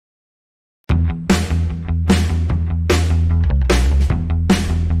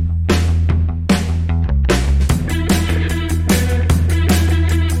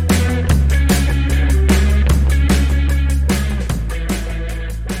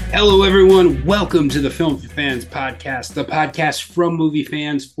Hello, everyone. Welcome to the Film for Fans podcast, the podcast from movie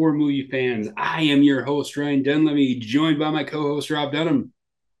fans for movie fans. I am your host, Ryan Dunleavy, joined by my co-host, Rob Dunham.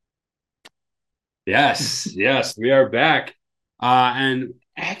 Yes, we are back. An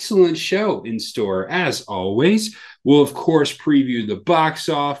excellent show in store, as always. We'll, of course, preview the box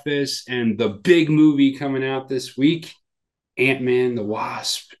office and the big movie coming out this week, Ant-Man the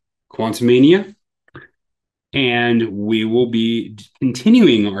Wasp, Quantumania. And we will be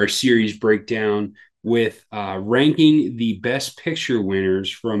continuing our series breakdown with ranking the best picture winners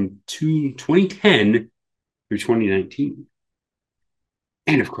from 2010 through 2019.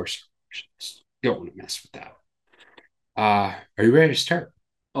 And of course, don't want to mess with that. Are you ready to start?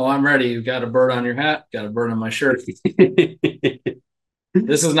 Oh, I'm ready. You've got a bird on your hat, got a bird on my shirt.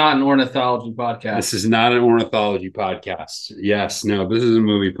 This is not an ornithology podcast. This is not an ornithology podcast. Yes, no, this is a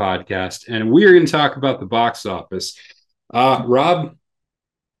movie podcast. And we are going to talk about the box office. Rob,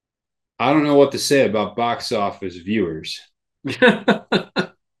 I don't know what to say about box office viewers. But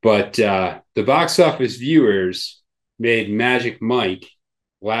the box office viewers made Magic Mike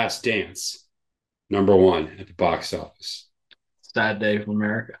Last Dance #1 at the box office. Sad day for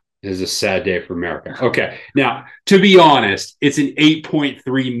America. It is a sad day for America. Okay. Now, to be honest, it's an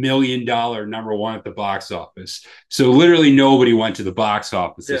 $8.3 million #1 at the box office. So literally nobody went to the box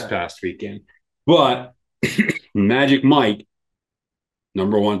office this past weekend. But Magic Mike,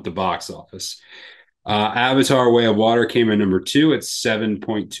 #1 at the box office. Avatar Way of Water came in #2 at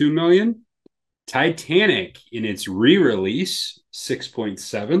 $7.2 million. Titanic, in its re-release,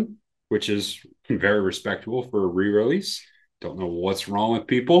 6.7, which is very respectable for a re-release. Don't know what's wrong with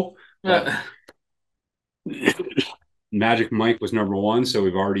people. But Magic Mike was #1, so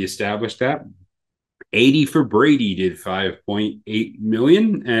we've already established that. 80 for Brady did 5.8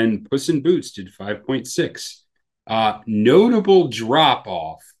 million, and Puss in Boots did 5.6. Notable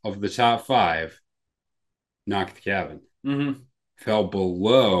drop-off of the top 5, Knock at the Cabin. Fell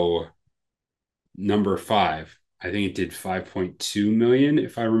below #5. I think it did 5.2 million,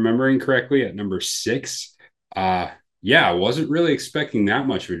 if I'm remembering correctly, at #6. Yeah, I wasn't really expecting that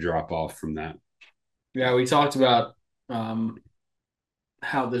much of a drop off from that. Yeah, we talked about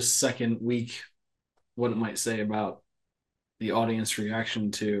how this second week, what it might say about the audience reaction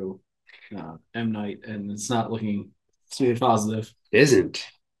to M. Night, and it's not looking too positive. It isn't.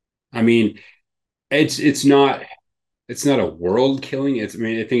 I mean, it's not a world killing. I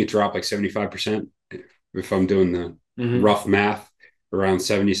think it dropped like 75%. If I'm doing the rough math, around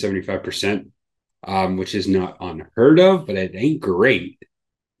 70-75%. Which is not unheard of, but it ain't great,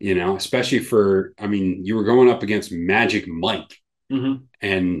 especially for, you were going up against Magic Mike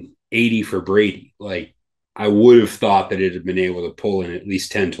and 80 for Brady. Like, I would have thought that it had been able to pull in at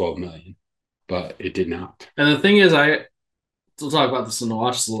least 10-12 million, but it did not. And the thing is, we'll talk about this in the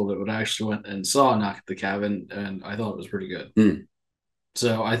watch a little bit, but I actually went and saw Knock at the Cabin, and I thought it was pretty good.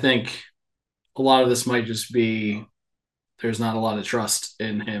 So I think a lot of this might just be there's not a lot of trust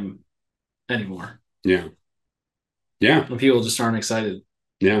in him anymore. Yeah. And people just aren't excited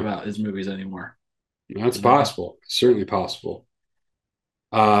about his movies anymore. That's possible. Certainly possible.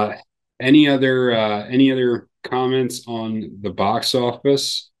 Any other comments on the box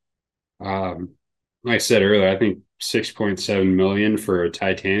office? Like I said earlier, I think 6.7 million for a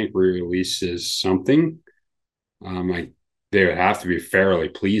Titanic re-release is something. They would have to be fairly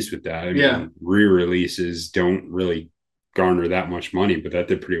pleased with that. I mean, re-releases don't really garner that much money, but that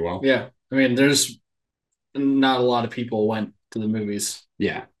did pretty well. Yeah. I mean, there's not a lot of people went to the movies.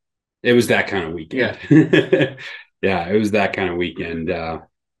 Yeah. It was that kind of weekend. Yeah, it was that kind of weekend.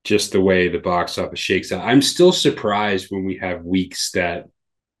 Just the way the box office shakes out. I'm still surprised when we have weeks that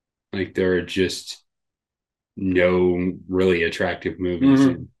like there are just no really attractive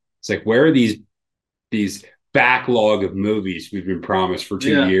movies. It's like, where are these backlog of movies we've been promised for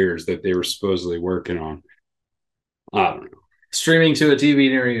 2 years that they were supposedly working on? I don't know. Streaming to a TV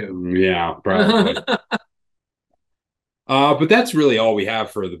near you. Yeah, probably. But that's really all we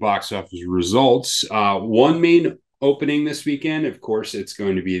have for the box office results. One main opening this weekend, of course, it's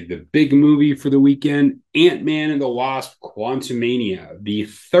going to be the big movie for the weekend, Ant-Man and the Wasp: Quantumania, the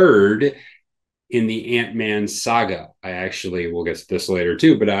third in the Ant-Man saga. We'll get to this later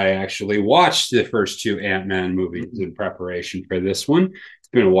too, but I actually watched the first 2 Ant-Man movies in preparation for this one. It's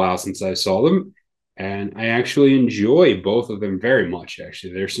been a while since I saw them, and I actually enjoy both of them very much.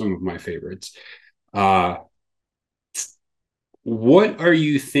 Actually, they're some of my favorites. What are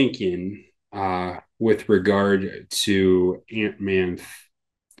you thinking with regard to Ant-Man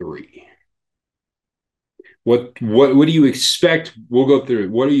 3? What do you expect? We'll go through it.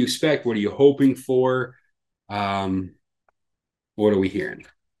 What do you expect? What are you hoping for? What are we hearing?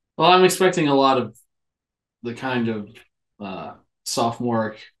 Well, I'm expecting a lot of the kind of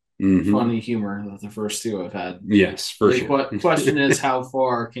sophomoric funny humor that the first two have had. Yes, for sure. Question is, how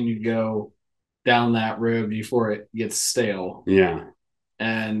far can you go down that road before it gets stale? Yeah.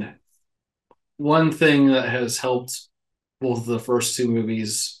 And one thing that has helped both the first two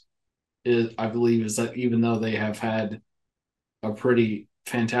movies is, I believe, is that even though they have had a pretty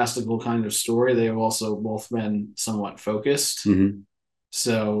fantastical kind of story, they have also both been somewhat focused.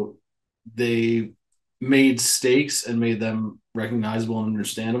 So they made stakes and made them recognizable and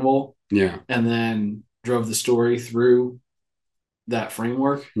understandable. Yeah. And then drove the story through that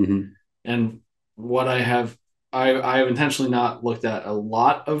framework. And what I have intentionally not looked at a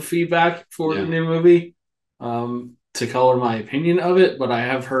lot of feedback for the new movie to color my opinion of it, but I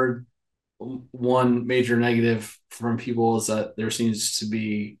have heard one major negative from people is that there seems to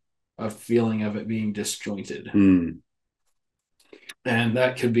be a feeling of it being disjointed. And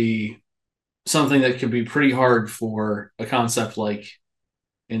that could be something that could be pretty hard for a concept like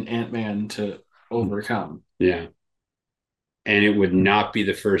an Ant-Man to overcome. Yeah. And it would not be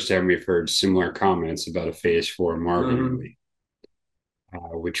the first time we've heard similar comments about a Phase 4 Marvel movie,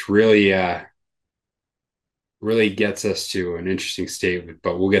 which really gets us to an interesting statement,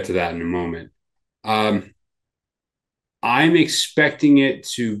 but we'll get to that in a moment. I'm expecting it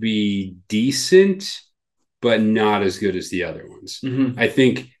to be decent, but not as good as the other ones. I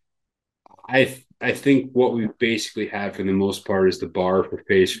think what we've basically had for the most part is the bar for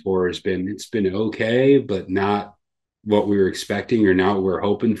Phase 4 has been okay, but not what we were expecting or not what we're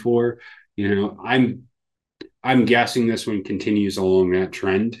hoping for. I'm guessing this one continues along that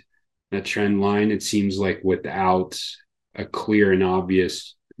trend line. It seems like without a clear and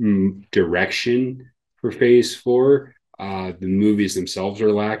obvious direction for Phase 4, the movies themselves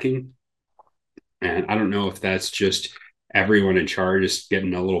are lacking. And I don't know if that's just everyone in charge is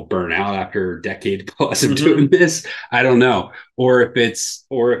getting a little burnout after a decade plus of doing this. I don't know. Or if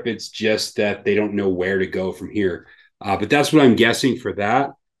it's just that they don't know where to go from here. But that's what I'm guessing for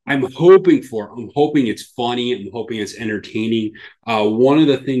that. I'm hoping it's funny. I'm hoping it's entertaining. One of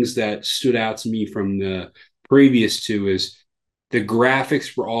the things that stood out to me from the previous two is the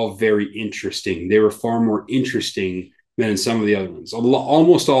graphics were all very interesting. They were far more interesting than some of the other ones.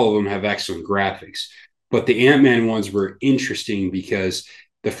 Almost all of them have excellent graphics, but the Ant-Man ones were interesting because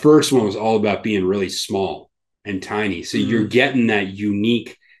the first one was all about being really small and tiny. So you're getting that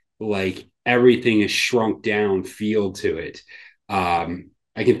unique, like everything is shrunk down feel to it.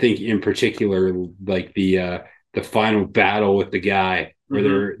 I can think in particular, like the final battle with the guy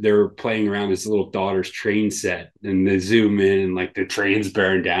where they're playing around his little daughter's train set, and they zoom in and like the train's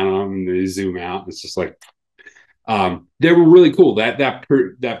bearing down on them, and they zoom out. It's just like they were really cool.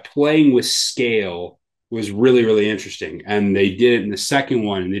 That playing with scale was really, really interesting, and they did it in the second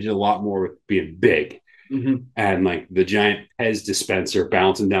one, and they did a lot more with being big. And like the giant Pez dispenser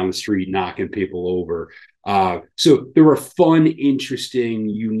bouncing down the street, knocking people over. So there were fun, interesting,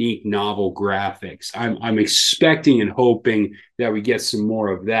 unique, novel graphics. I'm expecting and hoping that we get some more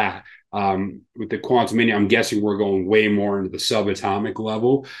of that. With the Quantumania, I'm guessing we're going way more into the subatomic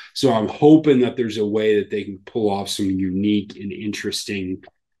level. So I'm hoping that there's a way that they can pull off some unique and interesting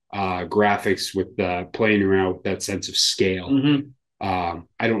graphics with playing around with that sense of scale.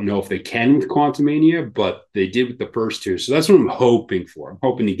 I don't know if they can with Quantumania, but they did with the first two. So that's what I'm hoping for. I'm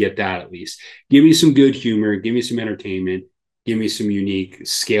hoping to get that at least. Give me some good humor. Give me some entertainment. Give me some unique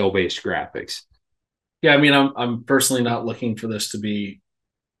scale-based graphics. Yeah, I mean, I'm personally not looking for this to be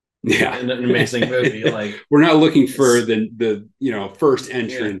an amazing movie. Like we're not looking for the first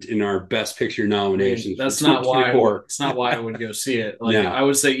entrant in our Best Picture nominations. I mean, that's not why. It's not why I would go see it. Like I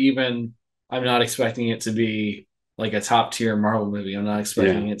would say, even I'm not expecting it to be like a top tier Marvel movie. I'm not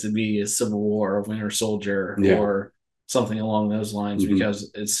expecting it to be a Civil War or Winter Soldier or something along those lines because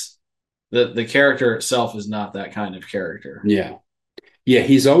it's the character itself is not that kind of character. Yeah,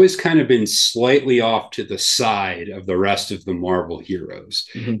 he's always kind of been slightly off to the side of the rest of the Marvel heroes.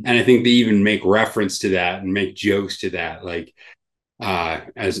 And I think they even make reference to that and make jokes to that, like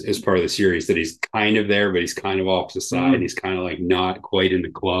as part of the series, that he's kind of there, but he's kind of off to the side. He's kind of like not quite in the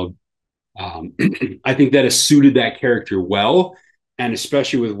club. I think that has suited that character well, and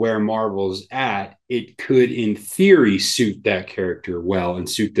especially with where Marvel's at, it could, in theory, suit that character well and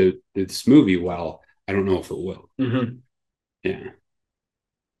suit this movie well. I don't know if it will. Yeah.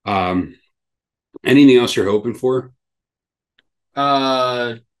 Anything else you're hoping for?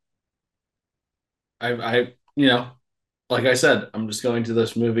 I like I said, I'm just going to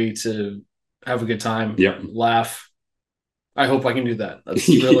this movie to have a good time, laugh. I hope I can do that. That's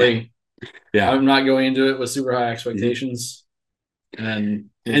really. I'm not going into it with super high expectations. and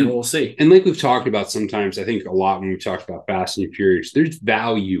And we'll see. And like we've talked about sometimes, I think a lot when we talked about Fast and Furious, there's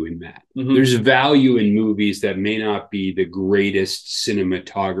value in that. Mm-hmm. There's value in movies that may not be the greatest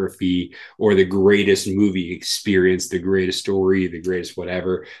cinematography or the greatest movie experience, the greatest story, the greatest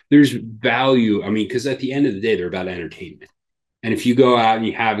whatever. There's value. I mean, because at the end of the day, they're about entertainment. And if you go out and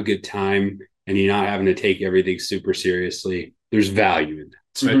you have a good time and you're not having to take everything super seriously, there's value in that.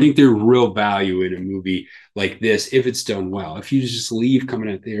 So I think there's real value in a movie like this if it's done well. If you just leave coming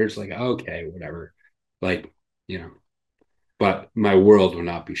out there, it's like, okay, whatever. Like, but my world will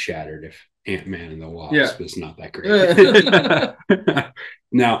not be shattered if Ant-Man and the Wasp is not that great.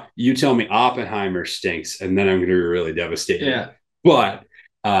 Now, you tell me Oppenheimer stinks, and then I'm going to be really devastated. Yeah. But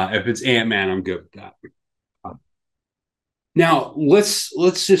if it's Ant-Man, I'm good with that. Now, let's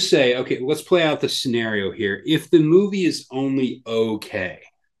just say, okay, let's play out the scenario here. If the movie is only okay,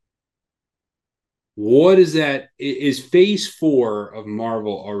 what is that? Is phase 4 of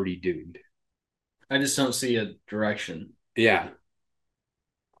Marvel already doomed? I just don't see a direction. Yeah.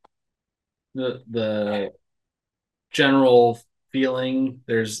 The general feeling,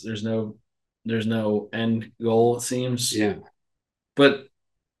 there's no end goal, it seems. Yeah. But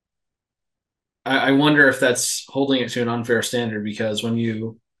I wonder if that's holding it to an unfair standard, because when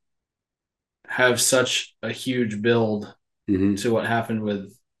you have such a huge build to what happened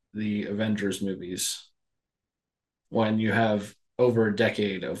with the Avengers movies, when you have over a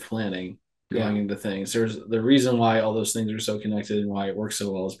decade of planning going into things, there's the reason why all those things are so connected and why it works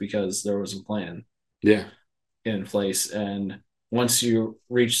so well is because there was a plan in place. And once you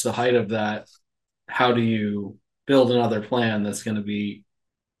reach the height of that, how do you build another plan that's going to be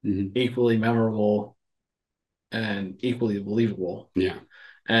equally memorable and equally believable? Yeah.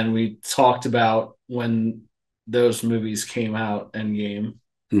 And we talked about when those movies came out, Endgame,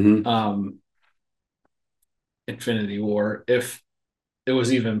 Infinity War, if it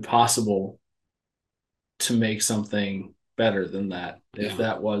was even possible to make something better than that, if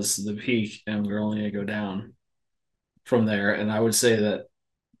that was the peak and we're only going to go down from there. And I would say that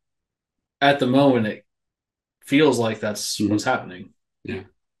at the moment, it feels like that's what's happening. Yeah.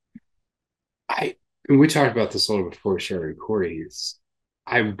 We talked about this a little before we started recording.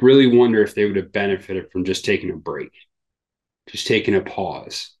 I really wonder if they would have benefited from just taking a break, just taking a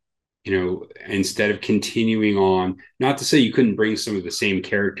pause, instead of continuing on. Not to say you couldn't bring some of the same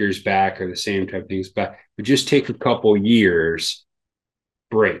characters back or the same type of things, but just take a couple years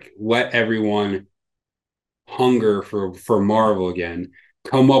break, let everyone hunger for Marvel again,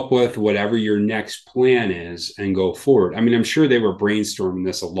 come up with whatever your next plan is and go forward. I mean, I'm sure they were brainstorming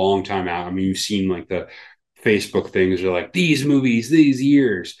this a long time out. I mean, you've seen like the Facebook things are like these movies, these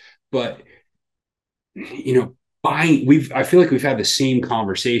years, but I feel like we've had the same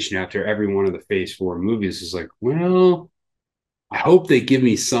conversation after every one of the phase 4 movies is like, well, I hope they give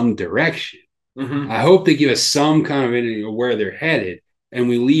me some direction. I hope they give us some kind of where they're headed. And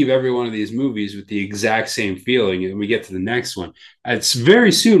we leave every one of these movies with the exact same feeling, and we get to the next one. It's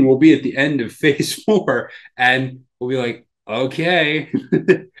very soon we'll be at the end of phase 4, and we'll be like, okay,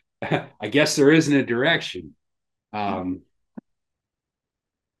 I guess there isn't a direction.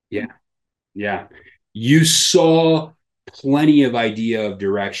 Yeah. You saw plenty of idea of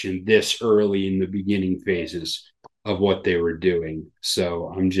direction this early in the beginning phases of what they were doing. So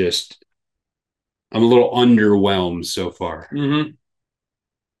I'm a little underwhelmed so far.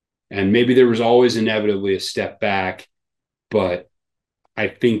 And maybe there was always inevitably a step back, but I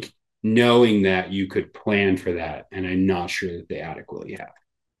think knowing that you could plan for that, and I'm not sure that they adequately have.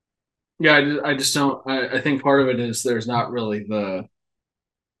 Yeah, I just don't. I think part of it is there's not really the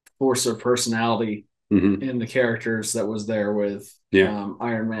force of personality in the characters that was there with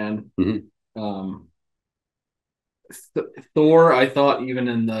Iron Man. Thor, I thought even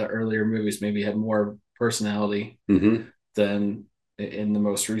in the earlier movies maybe had more personality than in the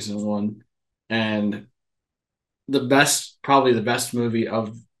most recent one. And probably the best movie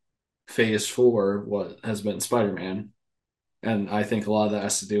of phase 4 has been Spider-Man. And I think a lot of that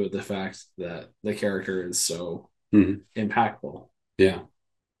has to do with the fact that the character is so impactful. Yeah.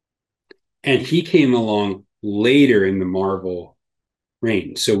 And he came along later in the Marvel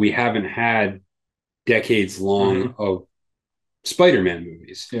reign. So we haven't had decades long of Spider-Man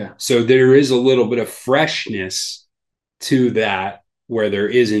movies. Yeah. So there is a little bit of freshness to that where there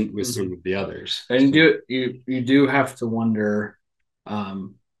isn't with some of the others. And you do have to wonder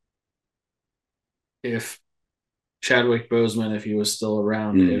if Chadwick Boseman, if he was still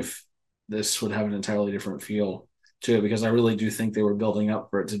around, if this would have an entirely different feel to it, because I really do think they were building up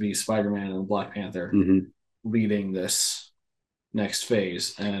for it to be Spider-Man and Black Panther leading this next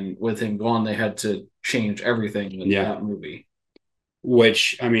phase. And with him gone, they had to change everything with that movie.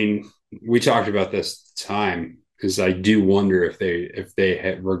 which I mean, we talked about this at the time, because I do wonder if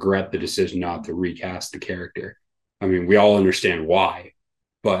they regret the decision not to recast the character. I mean, we all understand why,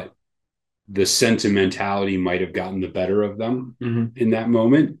 but the sentimentality might have gotten the better of them in that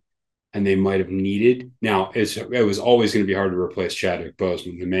moment, and they might have needed. Now, it was always going to be hard to replace Chadwick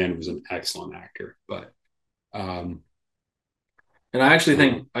Boseman. The man was an excellent actor, but and I actually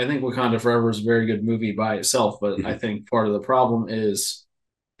think Wakanda Forever is a very good movie by itself, but I think part of the problem is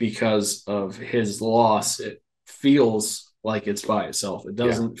because of his loss, it feels like it's by itself. It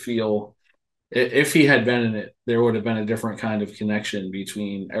doesn't feel. If he had been in it, there would have been a different kind of connection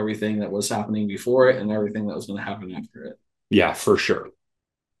between everything that was happening before it and everything that was going to happen after it. Yeah, for sure.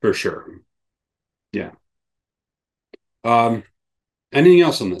 For sure. Yeah. Anything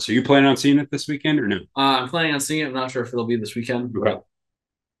else on this? Are you planning on seeing it this weekend or no? I'm planning on seeing it. I'm not sure if it'll be this weekend. Okay.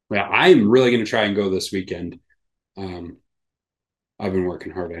 Yeah, I'm really going to try and go this weekend. I've been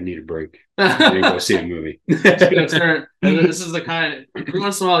working hard. I need a break. I need to go see a movie. This is the kind of, every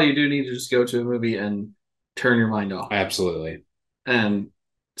once in a while you do need to just go to a movie and turn your mind off. Absolutely. And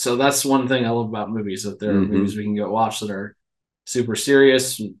so that's one thing I love about movies, that there are movies we can go watch that are super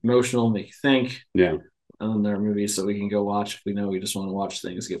serious, emotional, make you think. Yeah. And then there are movies that we can go watch if we know we just want to watch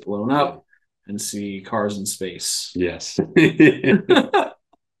things get blown up and see cars in space. Yes.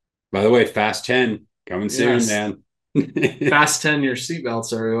 By the way, Fast 10 coming soon, man. Fast 10 your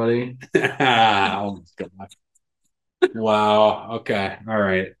seatbelts, everybody. Oh, God. Wow. Okay. All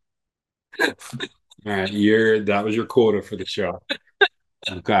right. All right. That was your quota for the show.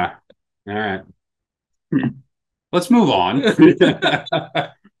 Okay. All right. Let's move on.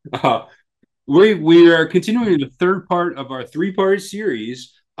 We are continuing the third part of our three-part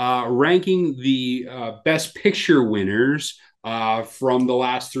series, ranking the best picture winners from the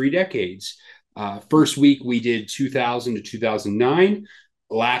last 3 decades. First week we did 2000 to 2009.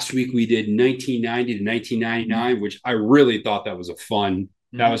 Last week we did 1990 to 1999, which I really thought that was a fun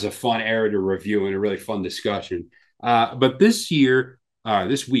era to review and a really fun discussion. But this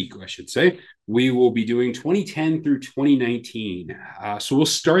week, I should say, we will be doing 2010 through 2019. So we'll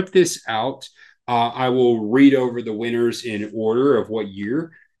start this out. I will read over the winners in order of what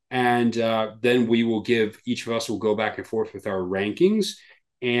year, and then we will each of us will go back and forth with our rankings,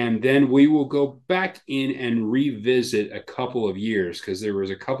 and then we will go back in and revisit a couple of years, because there was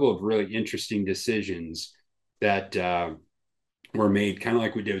a couple of really interesting decisions that were made, kind of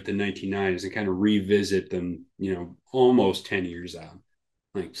like we did with the 1990s, and kind of revisit them, almost 10 years out,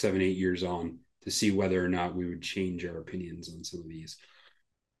 like 7-8 years on, to see whether or not we would change our opinions on some of these.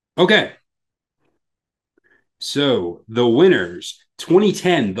 Okay. So the winners: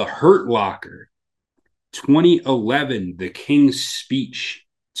 2010, The Hurt Locker; 2011, The King's Speech;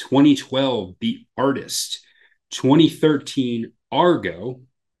 2012, The Artist; 2013, Argo;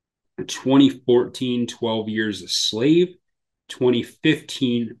 2014, 12 Years a Slave;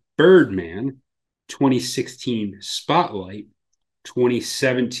 2015, Birdman; 2016, Spotlight;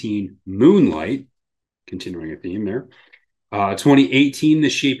 2017, Moonlight, continuing a theme there; 2018, The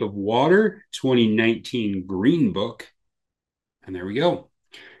Shape of Water; 2019, Green Book. And there we go.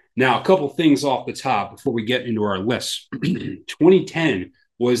 Now, a couple things off the top before we get into our list. 2010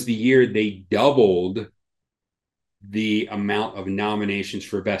 was the year they doubled the amount of nominations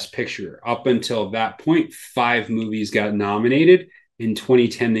for Best Picture. Up until that point, 5 movies got nominated. In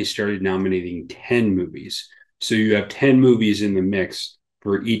 2010, they started nominating 10 movies. So you have 10 movies in the mix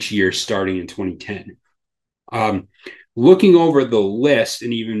for each year starting in 2010. Looking over the list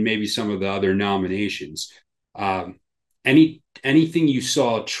and even maybe some of the other nominations, anything you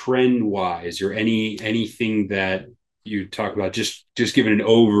saw trend-wise, or anything that you talk about, just giving an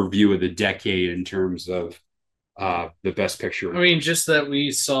overview of the decade in terms of the Best Picture? I mean, just that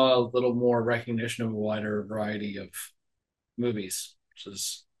we saw a little more recognition of a wider variety of movies, which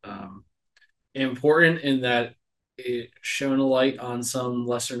is important in that it shone a light on some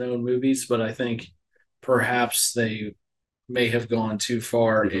lesser known movies, but I think perhaps they may have gone too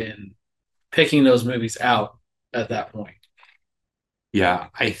far in picking those movies out at that point. Yeah,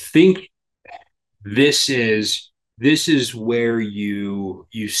 I think this is where you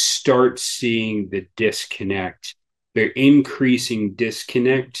start seeing the disconnect, the increasing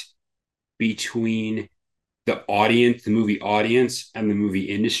disconnect between the audience, the movie audience, and the movie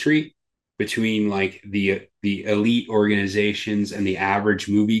industry, between like the elite organizations and the average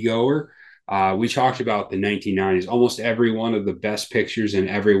moviegoer. We talked about the 1990s. Almost every one of the best pictures and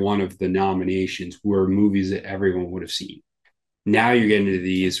every one of the nominations were movies that everyone would have seen. Now you're getting into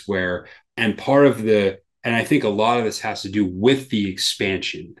these where, and I think a lot of this has to do with the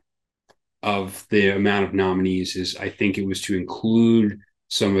expansion of the amount of nominees is I think it was to include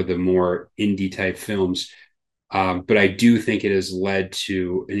some of the more indie type films. But I do think it has led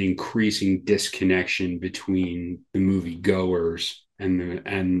to an increasing disconnection between the movie goers and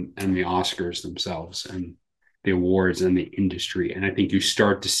the Oscars themselves and the awards and the industry. And I think you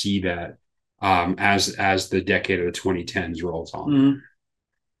start to see that as the decade of the 2010s rolls on. Mm-hmm.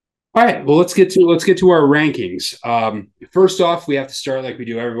 All right, well let's get to our rankings. First off, we have to start like we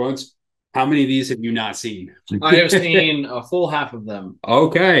do every once. How many of these have you not seen? I have seen a full half of them.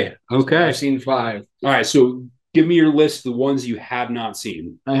 Okay. I've seen 5. All right, so give me your list of the ones you have not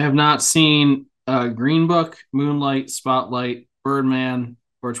seen. I have not seen Green Book, Moonlight, Spotlight, Birdman,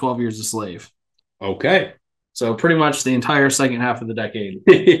 or 12 Years a Slave. Okay. So pretty much the entire second half of the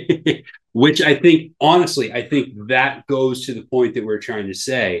decade. Which I think, honestly, I think that goes to the point that we're trying to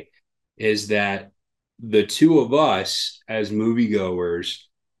say is that the two of us as moviegoers,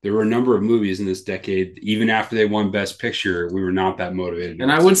 there were a number of movies in this decade, even after they won Best Picture, we were not that motivated.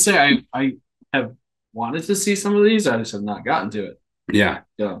 And I would say I have wanted to see some of these. I just have not gotten to it. Yeah.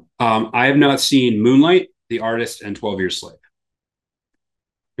 I have not seen Moonlight, The Artist, and 12 Years Slave.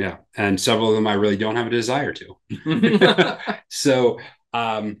 Yeah. And several of them I really don't have a desire to. So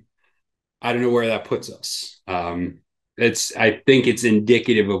I don't know where that puts us. I think it's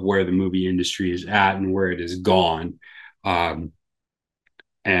indicative of where the movie industry is at and where it has gone.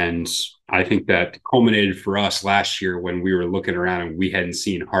 And I think that culminated for us last year when we were looking around and we hadn't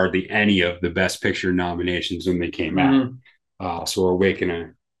seen hardly any of the Best Picture nominations when they came out. So we're making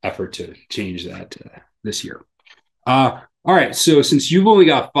an effort to change that this year. All right. So since you've only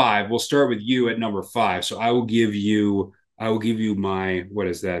got 5, we'll start with you at number 5. So I will give you my, what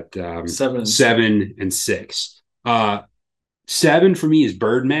is that? 7 and 6. 7 for me is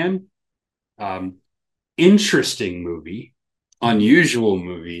Birdman. Interesting movie. Unusual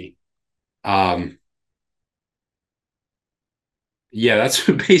movie. Yeah, that's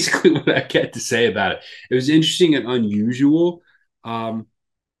basically what I get to say about it. It was interesting and unusual.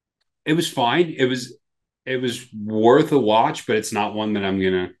 It was fine. It was worth a watch, but it's not one that I'm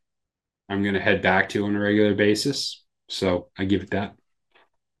gonna head back to on a regular basis. So I give it that.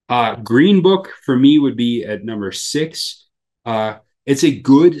 Green Book for me would be at number 6. It's a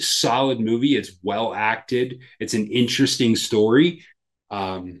good, solid movie. It's well acted. It's an interesting story.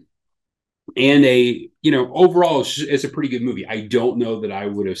 And overall, it's a pretty good movie. I don't know that I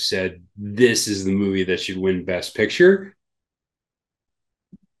would have said this is the movie that should win Best Picture,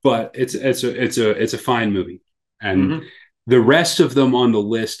 but it's a fine movie. And the rest of them on the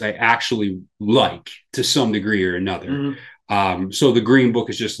list, I actually like to some degree or another. So the Green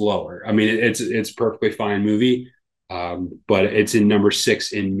Book is just lower. I mean, it's a perfectly fine movie. But it's in number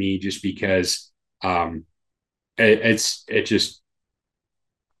 6 in me just because it just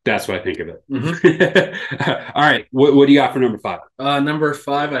that's what I think of it. All right, what do you got for number 5? Number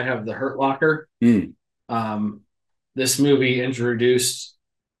 5, I have The Hurt Locker. This movie introduced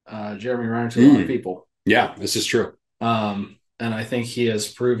Jeremy Renner to a lot of people. Yeah, this is true. And I think he has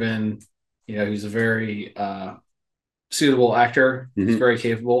proven, he's a very suitable actor. He's a very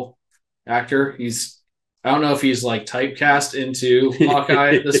capable actor. I don't know if he's like typecast into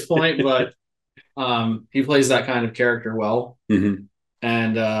Hawkeye at this point, but he plays that kind of character well. And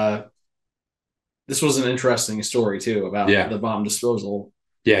this was an interesting story too about the bomb disposal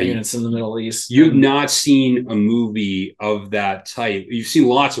units in the Middle East. You've not seen a movie of that type. You've seen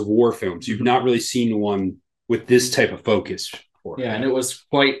lots of war films. You've not really seen one with this type of focus before. Yeah, and it was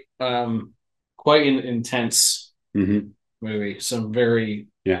quite an intense movie. Some very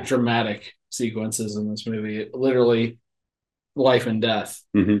dramatic sequences in this movie, literally life and death.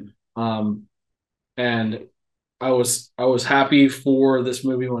 And I was happy for this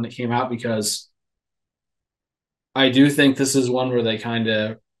movie when it came out because I do think this is one where they kind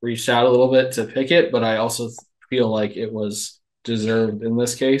of reached out a little bit to pick it, but I also feel like it was deserved in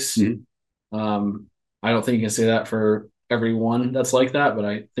this case. I don't think you can say that for everyone that's like that, but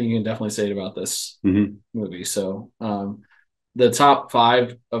I think you can definitely say it about this movie. So the top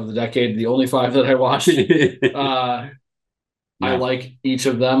 5 of the decade, the only 5 that I watched, I like each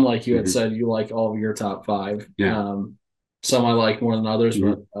of them. Like you had said, you like all of your top 5. Some I like more than others,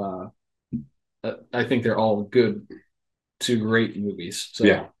 but I think they're all good to great movies.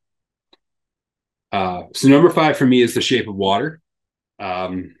 So so number 5 for me is The Shape of Water.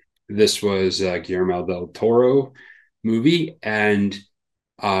 This was Guillermo del Toro movie, and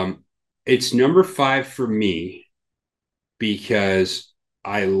it's number 5 for me because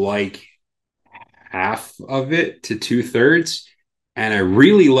I like half of it to 2/3, and I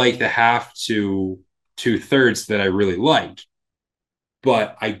really like the half to 2/3 that I really like.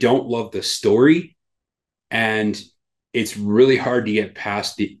 but I don't love the story. And it's really hard to get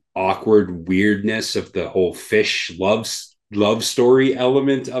past the awkward weirdness of the whole fish love story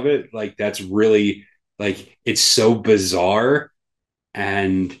element of it. Like that's really like it's so bizarre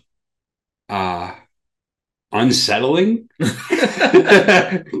and unsettling.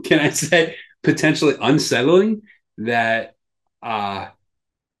 Can I say potentially unsettling that I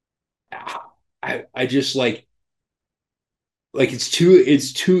just like it's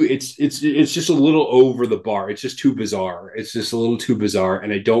just a little over the bar. It's just too bizarre. It's just a little too bizarre.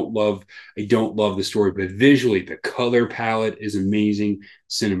 And I don't love the story, but visually the color palette is amazing.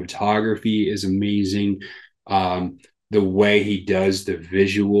 Cinematography is amazing. The way he does the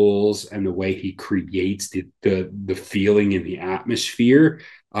visuals and the way he creates the feeling in the atmosphere,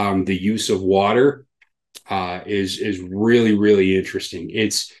 the use of water is really, really interesting.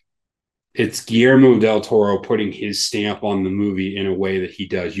 It's Guillermo del Toro putting his stamp on the movie in a way that he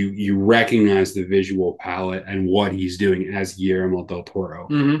does. You recognize the visual palette and what he's doing as Guillermo del Toro,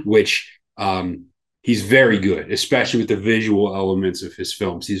 which he's very good, especially with the visual elements of his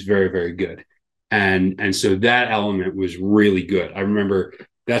films. He's very, very good. And so that element was really good. I remember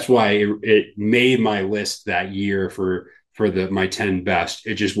that's why it made my list that year for my 10 best.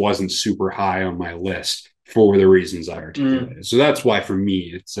 It just wasn't super high on my list for the reasons I articulated. So that's why for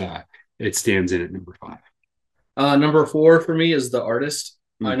me it stands in at number 5. Number 4 for me is The Artist.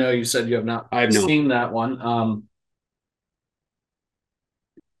 I know you said you have not seen that one.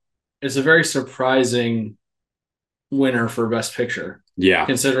 It's a very surprising winner for Best Picture. Yeah.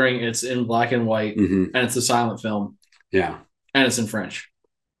 Considering it's in black and white and it's a silent film. Yeah. And it's in French.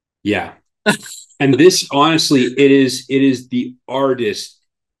 Yeah. And this, honestly, it is The Artist.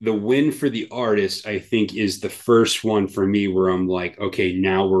 The win for The Artist, I think, is the first one for me where I'm like, okay,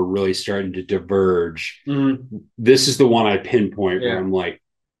 now we're really starting to diverge. This is the one I pinpoint where I'm like,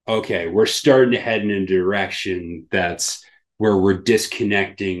 okay, we're starting to head in a direction that's where we're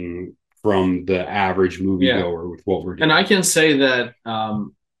disconnecting from the average moviegoer with what we're doing. And I can say that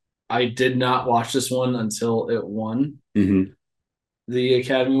I did not watch this one until it won the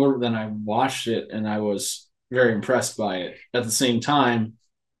Academy Award. Then I watched it and I was very impressed by it. At the same time,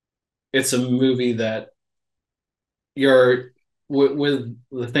 it's a movie that you're with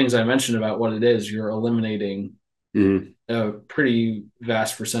the things I mentioned about what it is, you're eliminating a pretty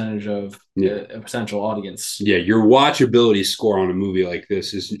vast percentage of a potential audience. Yeah, your watchability score on a movie like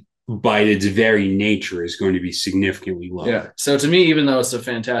this is, by its very nature, is going to be significantly low. Yeah. So to me, even though it's a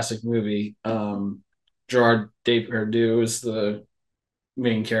fantastic movie, Gerard Depardieu is the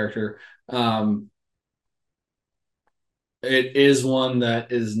main character. It is one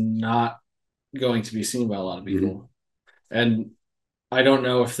that is not going to be seen by a lot of people. And I don't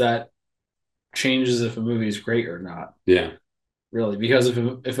know if that changes if a movie is great or not. Yeah. Really, because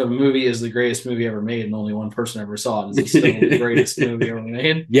if a movie is the greatest movie ever made and only one person ever saw it, is it still the greatest movie ever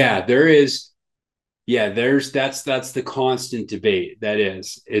made? Yeah, there is. Yeah, that's the constant debate.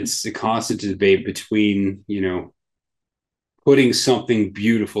 It's the constant debate between, putting something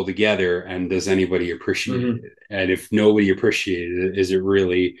beautiful together and does anybody appreciate it? And if nobody appreciated it, is it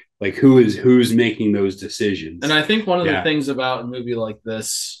really like who's making those decisions? And I think one of the things about a movie like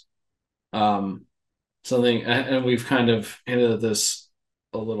this, something, and we've kind of hinted at this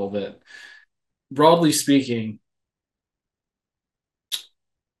a little bit, broadly speaking,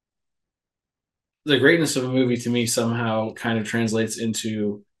 the greatness of a movie to me somehow kind of translates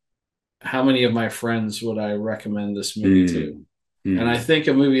into how many of my friends would I recommend this movie to? And I think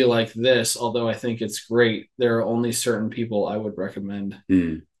a movie like this, although I think it's great, there are only certain people I would recommend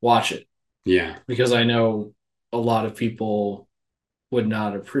watch it. Yeah. Because I know a lot of people would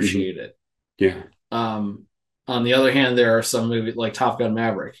not appreciate it. Yeah. On the other hand, there are some movies like Top Gun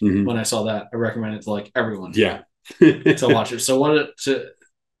Maverick. When I saw that, I recommend it to like everyone. Yeah. To watch it. So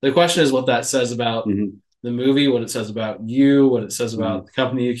the question is what that says about the movie, what it says about you, what it says about the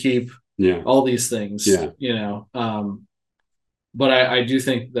company you keep. Yeah. All these things. Yeah. But I do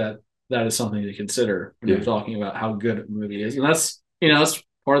think that is something to consider when you're talking about how good a movie is. And that's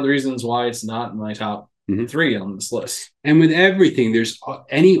part of the reasons why it's not in my top 3 on this list. And with everything, there's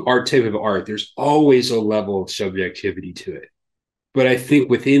any type of art, there's always a level of subjectivity to it. But I think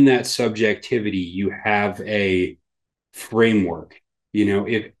within that subjectivity, you have a framework.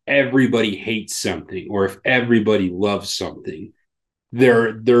 If everybody hates something or if everybody loves something,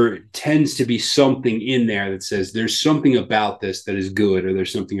 there tends to be something in there that says there's something about this that is good or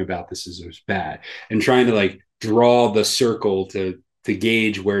there's something about this that is bad. And trying to like draw the circle to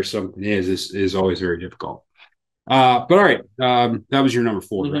gauge where something is always very difficult. But all right, that was your number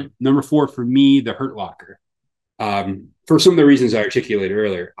 4, right? Number 4 for me, The Hurt Locker. for some of the reasons I articulated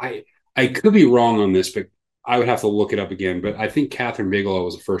earlier, I could be wrong on this, but I would have to look it up again. But I think Catherine Bigelow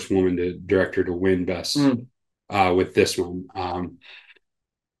was the first woman director to win Best with this one.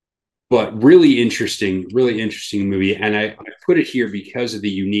 But really interesting movie. And I put it here because of the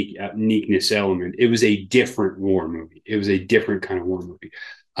uniqueness element. It was a different war movie. It was a different kind of war movie.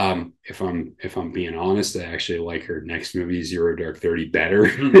 If I'm being honest, I actually like her next movie, Zero Dark 30,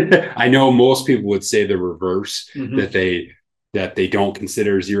 better. I know most people would say the reverse, that they don't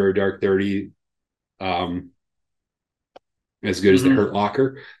consider Zero Dark 30 as good as The Hurt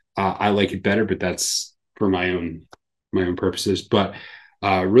Locker. I like it better, but that's for my own purposes. But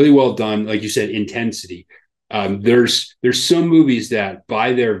really well done. Like you said, intensity. There's some movies that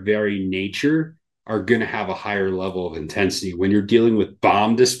by their very nature are going to have a higher level of intensity. When you're dealing with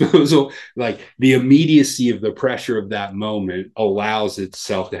bomb disposal, like the immediacy of the pressure of that moment allows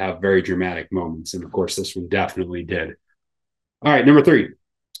itself to have very dramatic moments. And of course, this one definitely did. All right, number 3.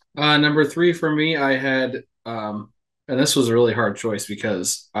 Number 3 for me, I had, and this was a really hard choice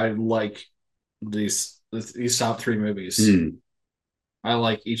because I like these top 3 movies. I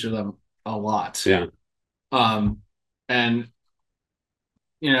like each of them a lot. Yeah. And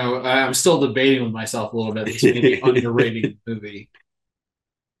you know, I'm still debating with myself a little bit. This may be underrated movie,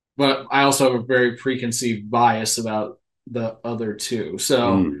 but I also have a very preconceived bias about the other 2.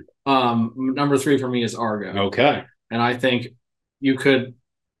 So, number 3 for me is Argo. Okay. And I think you could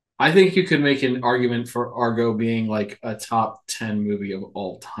make an argument for Argo being like a top 10 movie of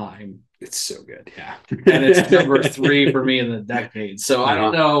all time. It's so good. Yeah. And it's number 3 for me in the decade. So I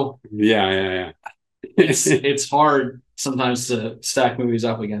don't know. Yeah. It's hard sometimes to stack movies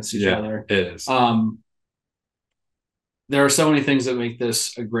up against each other. It is. There are so many things that make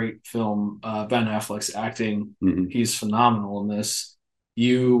this a great film. Ben Affleck's acting, he's phenomenal in this.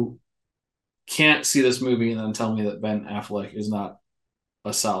 You can't see this movie and then tell me that Ben Affleck is not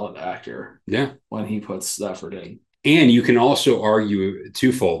a solid actor. Yeah. When he puts the effort in. And you can also argue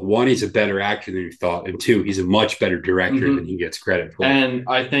twofold. One, he's a better actor than you thought. And 2, he's a much better director than he gets credit for. And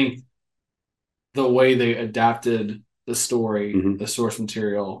I think the way they adapted the story, the source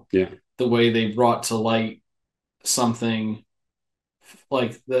material, the way they brought to light something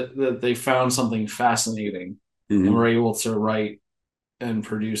like that they found something fascinating and were able to write and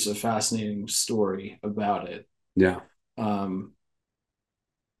produce a fascinating story about it. Yeah.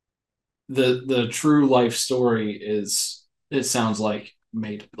 The true life story is, it sounds like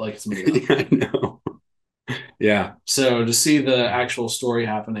it's made up. I know. Yeah. So to see the actual story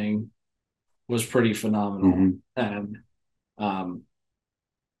happening was pretty phenomenal. And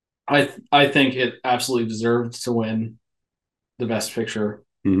I think it absolutely deserved to win the Best Picture.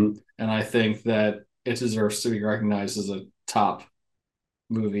 And I think that it deserves to be recognized as a top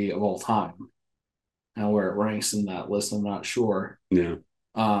movie of all time. Now, where it ranks in that list, I'm not sure. Yeah.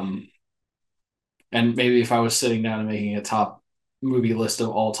 And maybe if I was sitting down and making a top movie list of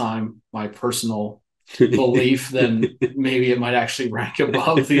all time, my personal belief, then maybe it might actually rank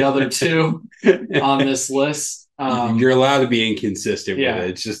above the other 2 on this list. You're allowed to be inconsistent with it.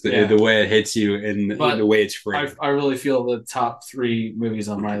 It's just the way it hits you and the way it's framed. I really feel the top 3 movies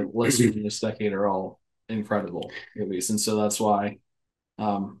on my list in this decade are all incredible movies. And so that's why,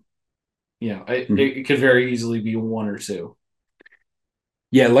 it could very easily be 1 or 2.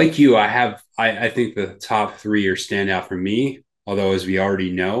 Yeah, like you, I think the top 3 are standout for me. Although, as we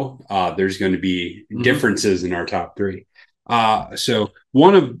already know, there's going to be differences in our top 3. So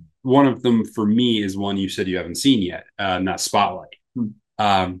one of them for me is one you said you haven't seen yet, and that's Spotlight.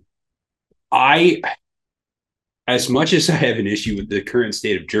 As much as I have an issue with the current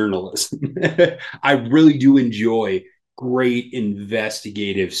state of journalism, I really do enjoy great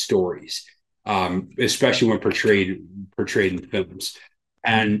investigative stories, especially when portrayed in films.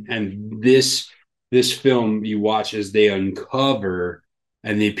 And this film you watch as they uncover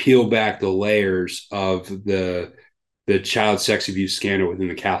and they peel back the layers of the child sex abuse scandal within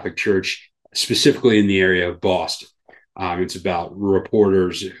the Catholic Church, specifically in the area of Boston. It's about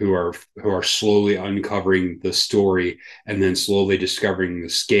reporters who are slowly uncovering the story and then slowly discovering the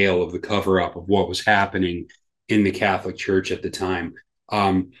scale of the cover-up of what was happening in the Catholic Church at the time.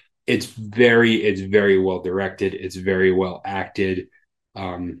 It's very well directed. It's very well acted.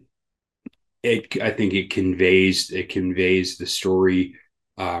 I think it conveys the story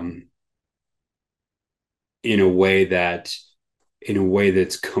in a way that's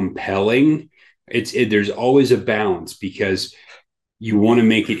compelling. There's always a balance because you want to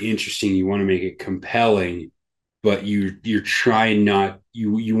make it interesting, you want to make it compelling, but you're trying not,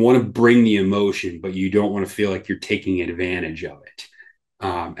 you want to bring the emotion, but you don't want to feel like you're taking advantage of it.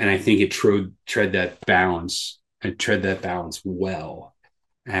 And I think it tread that balance tread that balance well.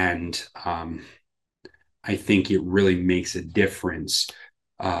 And I think it really makes a difference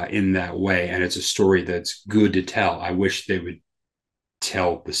in that way. And it's a story that's good to tell. I wish they would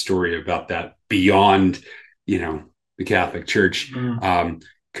tell the story about that beyond, the Catholic Church.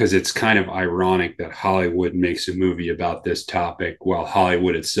 Because it's kind of ironic that Hollywood makes a movie about this topic while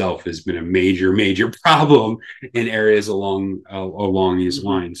Hollywood itself has been a major, major problem in areas along these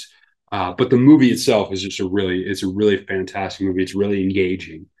lines. But the movie itself is just it's a really fantastic movie. It's really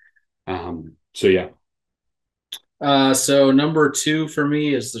engaging. So yeah. So number 2 for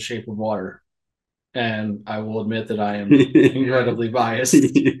me is The Shape of Water. And I will admit that I am incredibly biased.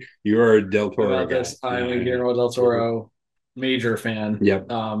 You are a Del Toro guy. I'm a Guillermo del Toro major fan.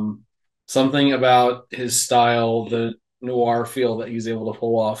 Yep. Something about his style, the noir feel that he's able to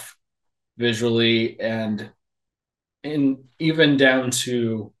pull off visually, and even down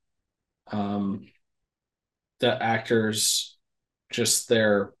to the actors, just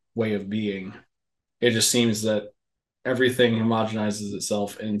their way of being. It just seems that everything homogenizes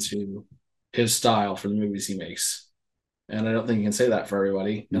itself into his style for the movies he makes. And I don't think you can say that for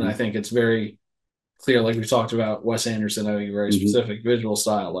everybody. Mm-hmm. And I think it's very clear, like we talked about Wes Anderson having a very specific visual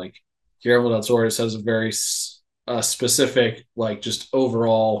style. Like Guillermo del Toro has a very specific, like just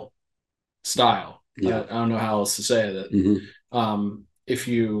overall style. I don't know how else to say that. If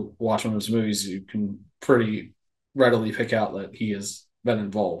you watch one of his movies, you can pretty readily pick out that he has been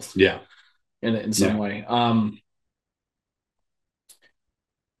involved. Yeah. In it in some way.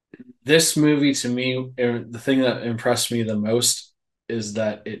 This movie, to me, the thing that impressed me the most is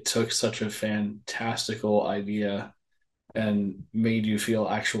that it took such a fantastical idea and made you feel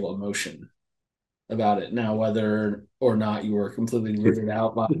actual emotion about it. Now, whether or not you were completely weirded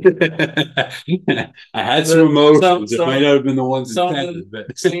out by it. I had some emotions. It might not have been the ones intended, but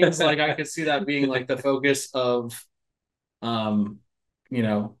it seems like I could see that being like the focus of, probably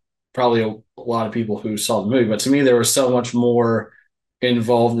a lot of people who saw the movie. But to me, there was so much more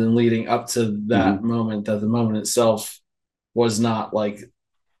involved in leading up to that moment, that the moment itself was not like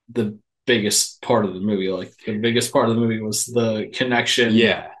the biggest part of the movie. Like the biggest part of the movie was the connection.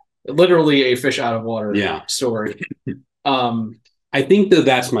 Yeah. Literally a fish out of water story. I think that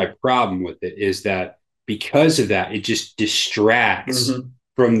that's my problem with it, is that because of that, it just distracts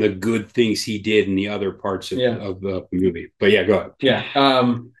from the good things he did in the other parts of the movie. But yeah, go ahead.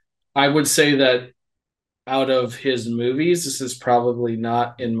 Yeah. I would say that out of his movies, this is probably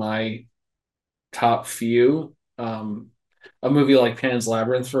not in my top few. A movie like Pan's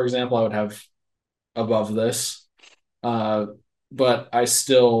Labyrinth, for example, I would have above this. But I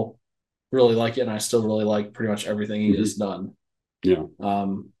still really like it, and I still really like pretty much everything he has done. Yeah.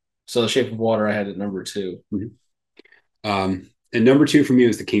 So The Shape of Water, I had at number 2. And number 2 for me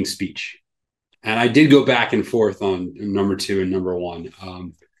was The King's Speech. And I did go back and forth on number 2 and number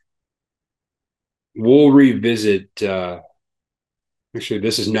 1. We'll revisit. Actually,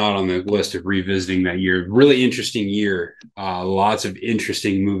 this is not on the list of revisiting that year. Really interesting year. Lots of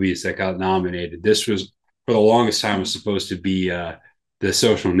interesting movies that got nominated. This was, for the longest time, was supposed to be The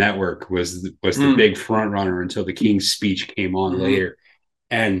Social Network was the big front runner until The King's Speech came on later.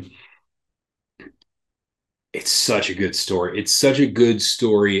 And it's such a good story. It's such a good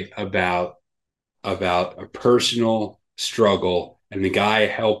story about a personal struggle, and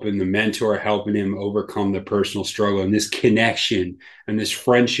the mentor helping him overcome the personal struggle, and this connection and this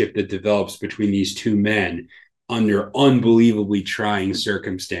friendship that develops between these two men under unbelievably trying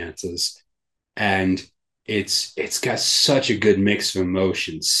circumstances. And it's got such a good mix of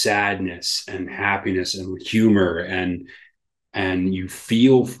emotions, sadness and happiness and humor, and you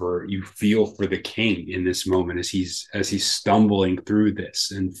feel for the king in this moment as he's stumbling through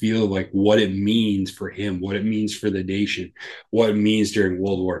this, and feel like what it means for him, what it means for the nation, what it means during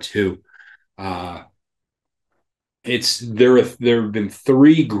World War II. There have been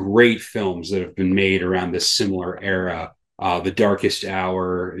 3 great films that have been made around this similar era: The Darkest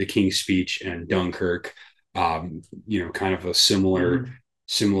Hour, The King's Speech, and Dunkirk. Kind of a similar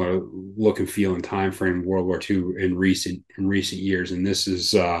look and feel and time frame World War II in recent years, and this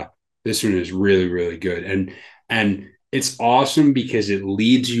one is really, really good, and it's awesome because it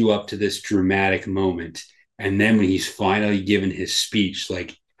leads you up to this dramatic moment, and then when he's finally given his speech,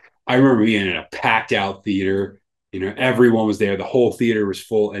 like I remember being in a packed out theater, everyone was there, the whole theater was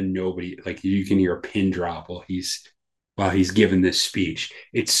full, and nobody, like you can hear a pin drop while he's given this speech.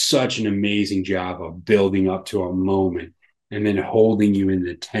 It's such an amazing job of building up to a moment and then holding you in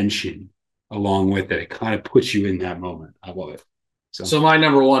the tension along with it. It kind of puts you in that moment. I love it. So my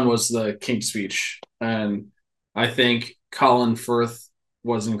number 1 was The King's Speech. And I think Colin Firth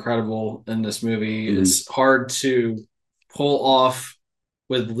was incredible in this movie. It's hard to pull off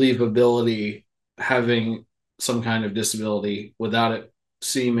with believability having some kind of disability without it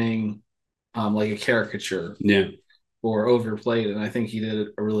seeming like a caricature or overplayed. And I think he did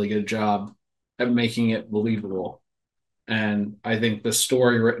a really good job at making it believable. And I think the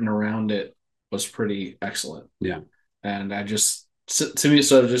story written around it was pretty excellent. Yeah. And I just, to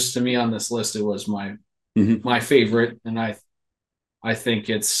me on this list, it was my favorite. And I think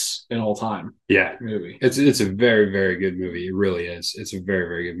it's an all-time movie. It's a very, very good movie. It really is. It's a very,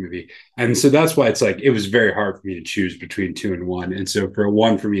 very good movie. And so that's why it's like it was very hard for me to choose between 2 and 1. And so for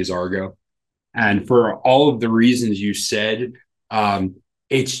 1 for me is Argo. And for all of the reasons you said,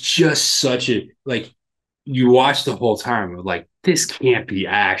 it's just such a like you watch the whole time of like this can't be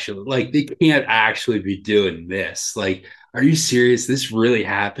actually like they can't actually be doing this. Like, are you serious? This really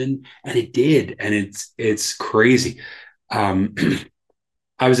happened? And it did, and it's crazy.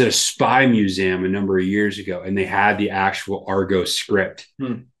 I was at a spy museum a number of years ago, and they had the actual Argo script,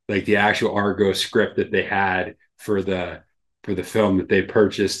 like the actual Argo script that they had for the film that they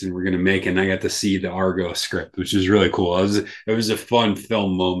purchased and were going to make. And I got to see the Argo script, which is really cool. It was a fun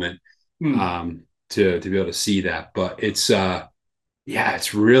film moment to be able to see that. But it's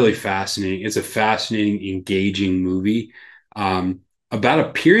it's really fascinating. It's a fascinating, engaging movie about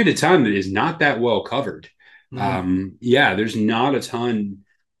a period of time that is not that well covered. There's not a ton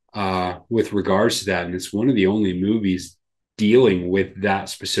with regards to that, and it's one of the only movies dealing with that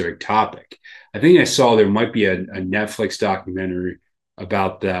specific topic. I think I saw there might be a Netflix documentary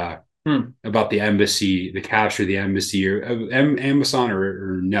about the embassy, the capture of the embassy, or Amazon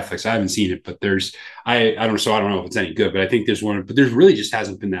or Netflix. I haven't seen it, but I don't know if it's any good, but I think there's one, but there really just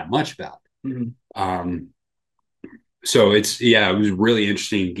hasn't been that much about it. So it was really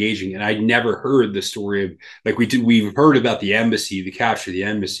interesting, engaging. And I'd never heard the story of like we've heard about the embassy, the capture of the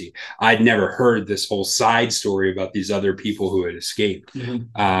embassy. I'd never heard this whole side story about these other people who had escaped.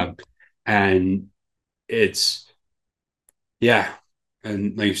 And it's,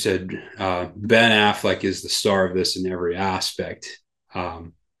 and like you said, Ben Affleck is the star of this in every aspect,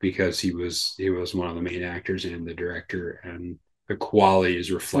 because he was one of the main actors and the director, and the quality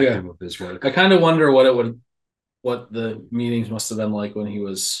is reflective of his work. I kind of wonder what the meetings must have been like when he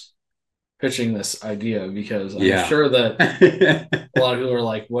was pitching this idea, because I'm sure that a lot of people are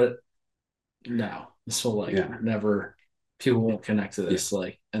like, what? No, this will never, people won't connect to this.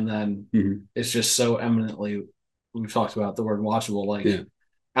 Like, and then it's just so eminently, we've talked about the word watchable. Like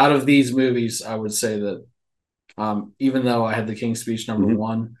out of these movies, I would say that even though I had The King's Speech number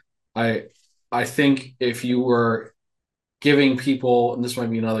 1, I think if you were giving people, and this might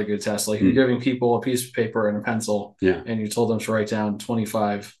be another good test, like you're giving people a piece of paper and a pencil, and you told them to write down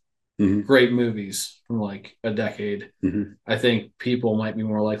 25 great movies from like a decade, I think people might be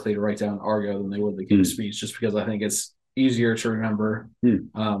more likely to write down Argo than they would The King's Speech, just because I think it's easier to remember.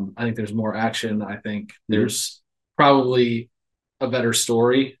 I think there's more action. I think there's probably a better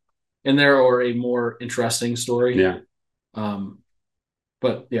story in there, or a more interesting story.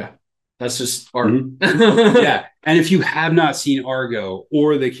 But that's just art. And if you have not seen Argo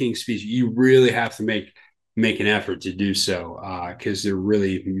or The King's Speech, you really have to make an effort to do so, because they're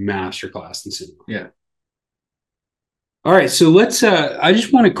really masterclass in cinema. All right, so let's. I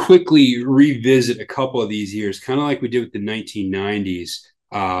just want to quickly revisit a couple of these years, kind of like we did with the 1990s,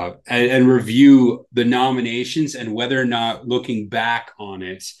 and review the nominations and whether or not, looking back on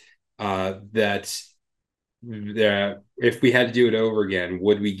it, that if we had to do it over again,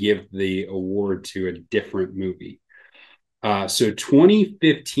 would we give the award to a different movie? So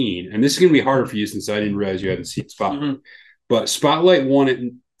 2015, and this is going to be harder for you since I didn't realize you hadn't seen Spotlight, but Spotlight won it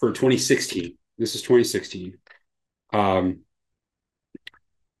for 2016. This is 2016. The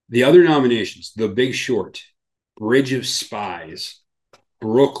other nominations: The Big Short, Bridge of Spies,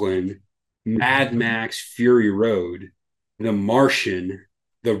 Brooklyn, Mad Max Fury Road, The Martian,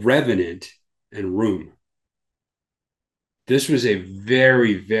 The Revenant, and Room. This was a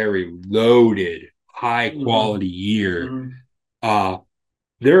very, very loaded, high quality year.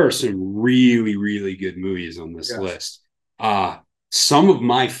 There are some really, really good movies on this list. Some of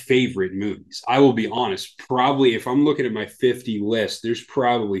my favorite movies, I will be honest, probably if I'm looking at my 50 list, there's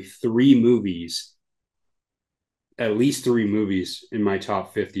probably at least three movies in my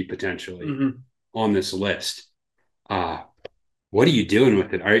top 50 potentially on this list. What are you doing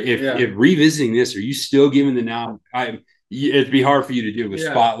with it? If revisiting this, are you still giving the nom? It'd be hard for you to do with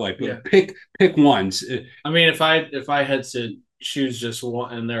Spotlight, but pick ones. I mean, if I had to choose just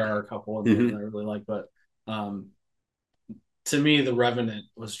one, and there are a couple of them that I really like, but to me, The Revenant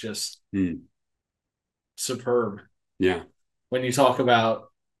was just superb. Yeah. when you talk about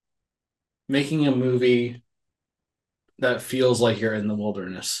making a movie that feels like you're in the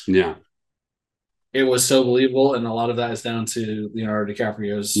wilderness. Yeah. It was so believable, and a lot of that is down to Leonardo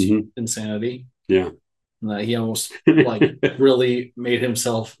DiCaprio's insanity. Yeah. That he almost like really made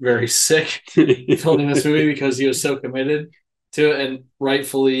himself very sick filming this movie because he was so committed to it and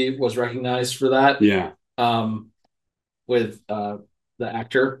rightfully was recognized for that. Yeah. With the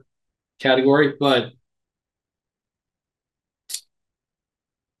actor category, but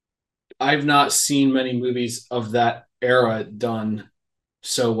I've not seen many movies of that era done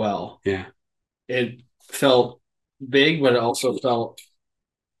so well. Yeah. It felt big, but it also felt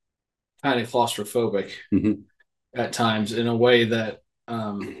kind of claustrophobic at times in a way that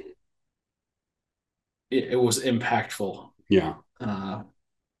it was impactful. Yeah. I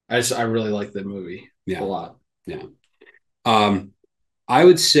really like the movie a lot. Yeah. I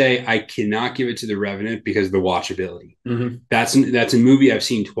would say I cannot give it to The Revenant because of the watchability. That's a movie I've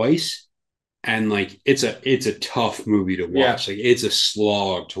seen twice, and like it's a tough movie to watch. Like it's a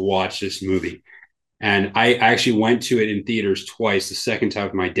slog to watch this movie. And I actually went to it in theaters twice. The second time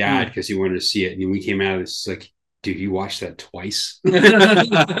with my dad because he wanted to see it, and we came out of this like, dude, you watched that twice?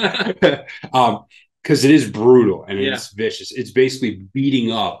 Because it is brutal and it's vicious. It's basically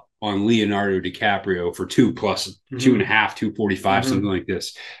beating up on Leonardo DiCaprio for 2+2.5, 245, something like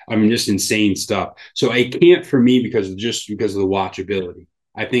this. I mean, just insane stuff. So I can't for me because of the watchability.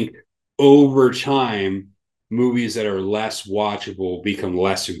 I think over time, movies that are less watchable become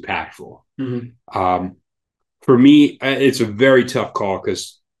less impactful. For me, it's a very tough call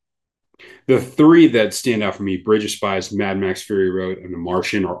because the three that stand out for me, Bridge of Spies, Mad Max Fury Road, and The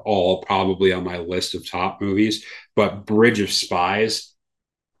Martian, are all probably on my list of top movies. But Bridge of Spies,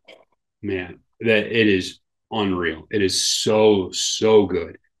 man, that it is unreal. It is so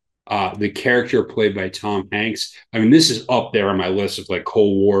good. The character played by Tom Hanks, I mean, this is up there on my list of like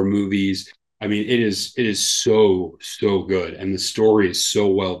Cold War movies. I mean, it is so good, and the story is so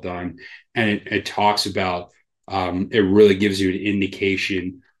well done, and it talks about it really gives you an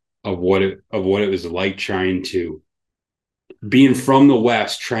indication of what it was like trying to being from the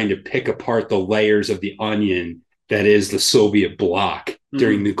West, trying to pick apart the layers of the onion that is the Soviet bloc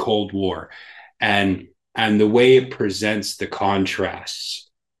during the Cold War, and the way it presents the contrasts,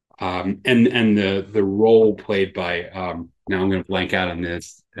 and the role played by now I'm going to blank out on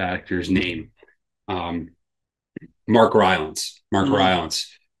this actor's name, Mark Rylance, and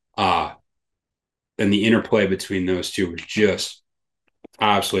the interplay between those two was just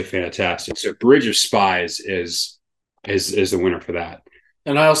absolutely fantastic. So Bridge of Spies is the winner for that.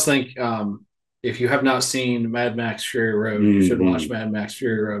 And I also think if you have not seen Mad Max Fury Road, you should watch Mad Max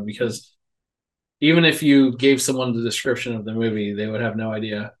Fury Road, because even if you gave someone the description of the movie, they would have no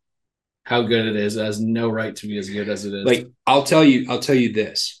idea how good it is. It has no right to be as good as it is. Like, I'll tell you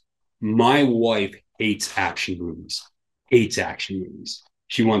this. My wife hates action movies.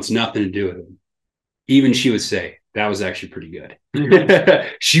 She wants nothing to do with them. Even she would say, that was actually pretty good.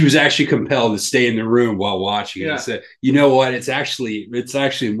 She was actually compelled to stay in the room while watching it and said, you know what? It's actually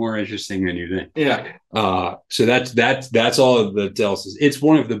more interesting than you think. Yeah. So that's all of the tells. It's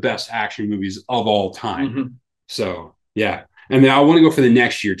one of the best action movies of all time. So yeah. And then I want to go for the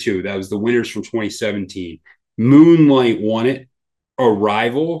next year too. That was the winners from 2017. Moonlight won it.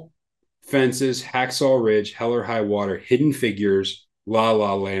 Arrival, Fences, Hacksaw Ridge, Hell or High Water, Hidden Figures, La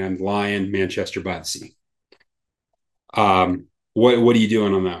La Land, Lion, Manchester by the Sea. What are you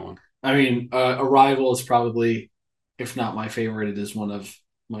doing on that one? I mean, Arrival is probably, if not my favorite, it is one of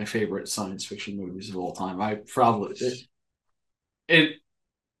my favorite science fiction movies of all time.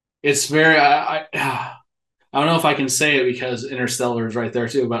 It's very I don't know if I can say it because Interstellar is right there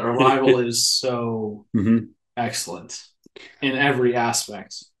too, but Arrival is so excellent in every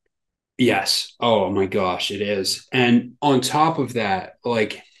aspect. Yes. Oh my gosh, it is. And on top of that,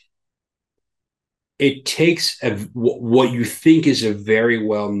 like, it takes what you think is a very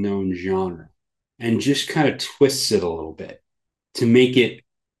well-known genre and just kind of twists it a little bit to make it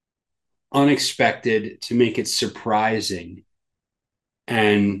unexpected, to make it surprising.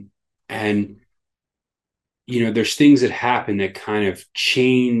 And you know, there's things that happen that kind of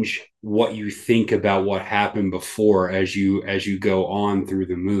change what you think about what happened before as you go on through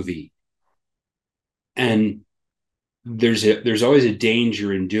the movie. And there's always a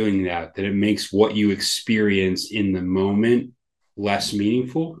danger in doing that it makes what you experience in the moment less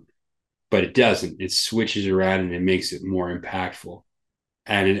meaningful, but it doesn't. It switches around and it makes it more impactful,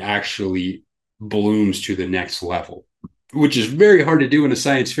 and it actually blooms to the next level, which is very hard to do in a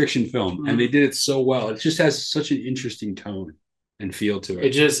science fiction film. And they did it so well. It just has such an interesting tone and feel to it.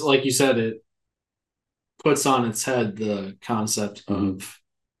 It just, like you said, it puts on its head the concept of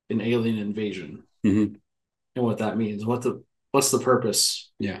an alien invasion and what that means. What's the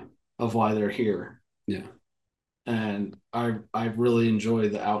purpose of why they're here? Yeah. And I really enjoy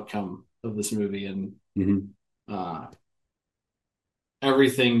the outcome of this movie, and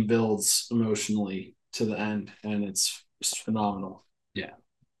everything builds emotionally to the end, and it's phenomenal. Yeah.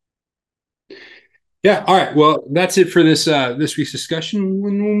 Yeah. All right. Well, that's it for this week's discussion.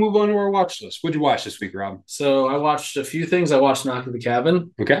 We'll move on to our watch list. What'd you watch this week, Rob? So I watched a few things. I watched Knock at the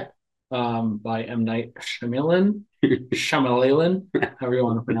Cabin. Okay. By M. Night Shyamalan, however you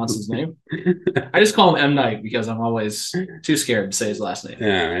want to pronounce his name. I just call him M. Night because I'm always too scared to say his last name.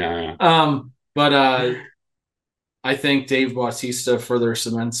 Yeah. But I think Dave Bautista further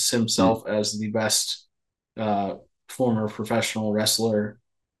cements himself as the best former professional wrestler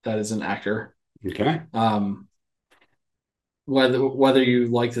that is an actor. Okay. Whether you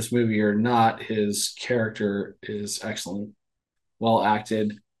like this movie or not, his character is excellent, well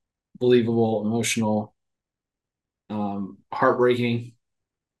acted, believable, emotional, heartbreaking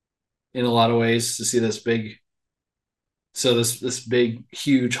in a lot of ways to see this big. So this big,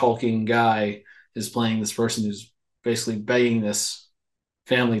 huge, hulking guy is playing this person who's basically begging this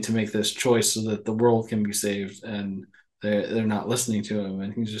family to make this choice so that the world can be saved, and they're not listening to him,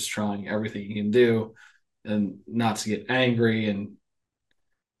 and he's just trying everything he can do and not to get angry and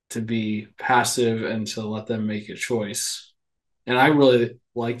to be passive and to let them make a choice. And I really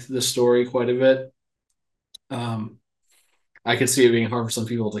liked the story quite a bit. I could see it being hard for some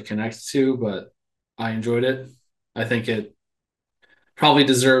people to connect to, but I enjoyed it. I think it probably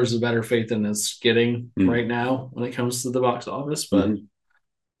deserves a better fate than it's getting right now when it comes to the box office. But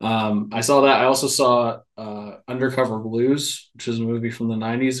I saw that. I also saw Undercover Blues, which is a movie from the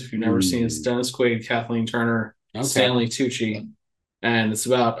 90s. If you've never seen it, it's Dennis Quaid, Kathleen Turner, Stanley Tucci. And it's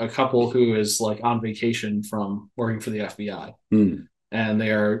about a couple who is like on vacation from working for the FBI. And they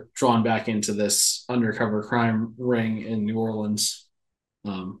are drawn back into this undercover crime ring in New Orleans,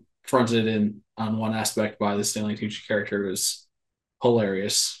 fronted in on one aspect by the Stanley Tucci character, who is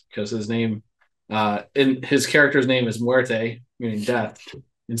hilarious because his character's name is Muerte, meaning death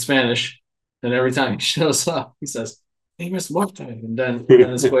in Spanish. And every time he shows up, he says, "Name is Muerte." And then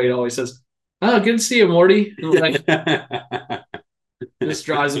Dennis Quaid always says, "Oh, good to see you, Morty." Like, this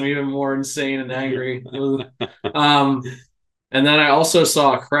drives him even more insane and angry. And then I also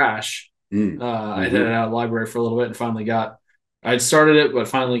saw Crash. I did it at a library for a little bit and finally I'd started it, but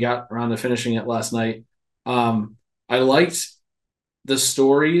finally got around to finishing it last night. I liked the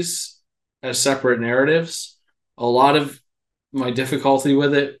stories as separate narratives. A lot of my difficulty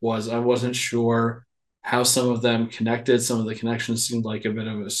with it was I wasn't sure how some of them connected. Some of the connections seemed like a bit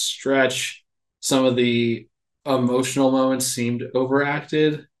of a stretch. Some of the emotional moments seemed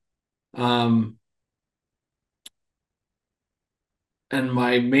overacted. And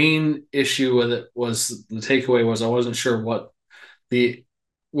my main issue with it was the takeaway was I wasn't sure where the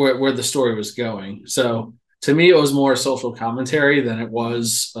story was going. So to me, it was more a social commentary than it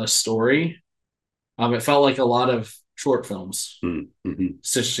was a story. It felt like a lot of short films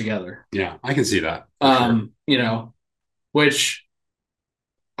stitched together. Yeah, I can see that. Sure. Which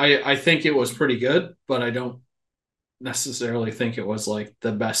I think it was pretty good, but I don't necessarily think it was like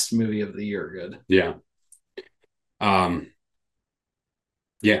the best movie of the year good. Yeah.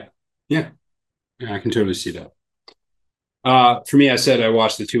 Yeah, I can totally see that. For me, I said I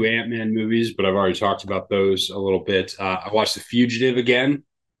watched the two Ant-Man movies, but I've already talked about those a little bit. I watched The Fugitive again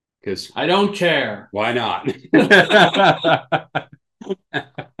because I don't care. Why not?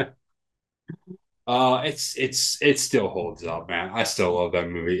 It still holds up, man. I still love that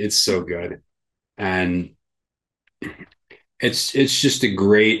movie. It's so good, and it's just a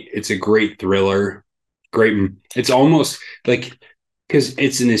great thriller. Great. It's almost like, because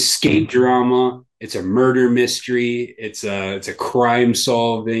it's an escape drama, it's a murder mystery, it's a crime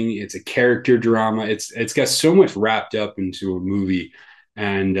solving, it's a character drama. It's got so much wrapped up into a movie,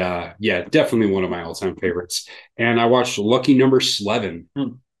 and definitely one of my all time favorites. And I watched Lucky Number 11,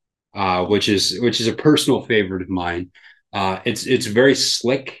 which is a personal favorite of mine. It's very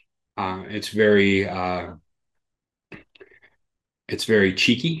slick. It's very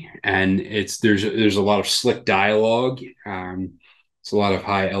cheeky, and there's a lot of slick dialogue. It's a lot of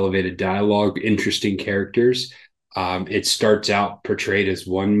high elevated dialogue, interesting characters. It starts out portrayed as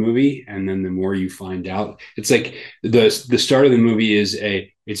one movie, and then the more you find out, it's like the start of the movie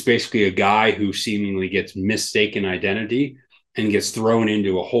it's basically a guy who seemingly gets mistaken identity and gets thrown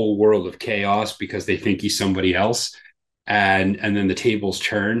into a whole world of chaos because they think he's somebody else, and then the tables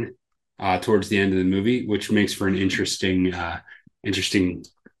turn towards the end of the movie, which makes for an interesting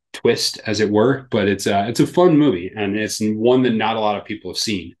twist, as it were. But it's a fun movie, and it's one that not a lot of people have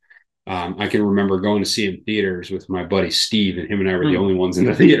seen. I can remember going to see it in theaters with my buddy Steve, and him and I were the only ones in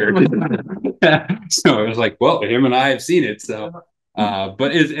the theater. So it was like, well, him and I have seen it. So,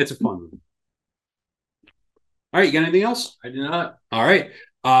 but it's a fun movie. All right, you got anything else? I do not. All right.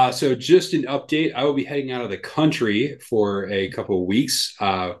 So just an update. I will be heading out of the country for a couple of weeks.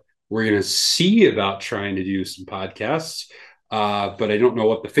 We're going to see about trying to do some podcasts, but I don't know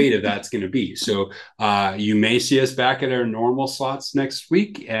what the fate of that's going to be. So you may see us back at our normal slots next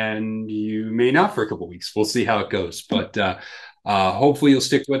week, and you may not for a couple of weeks. We'll see how it goes. But hopefully you'll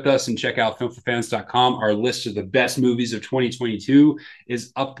stick with us and check out filmforfans.com. Our list of the best movies of 2022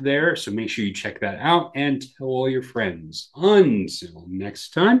 is up there, so make sure you check that out and tell all your friends. Until next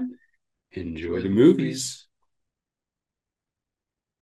time, enjoy the movies.